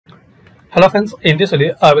Hello friends, in this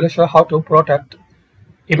video I will show how to protect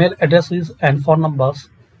email addresses and phone numbers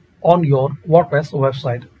on your WordPress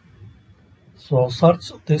website. So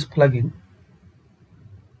search this plugin,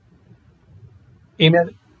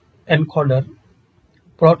 Email Encoder,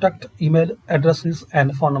 protect email addresses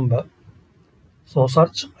and phone number. So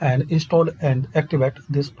search and install and activate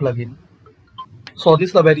this plugin. So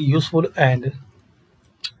this is a very useful and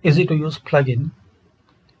easy to use plugin.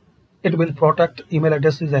 It will protect email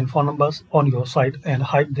addresses and phone numbers on your site and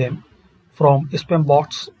hide them from spam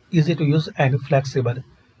bots, easy to use and flexible.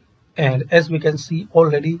 And as we can see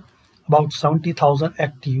already about 70,000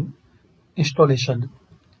 active installation.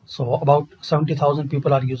 So about 70,000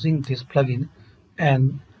 people are using this plugin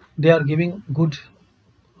and they are giving good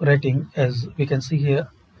rating, as we can see here,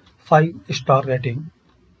 5-star rating.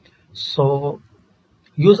 So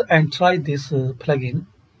use and try this plugin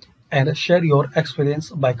and share your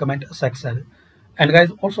experience by comment section. And guys,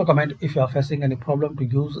 also comment if you are facing any problem to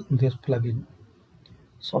use this plugin.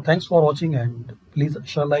 So thanks for watching and please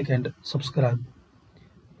share, like and subscribe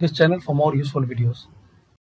this channel for more useful videos.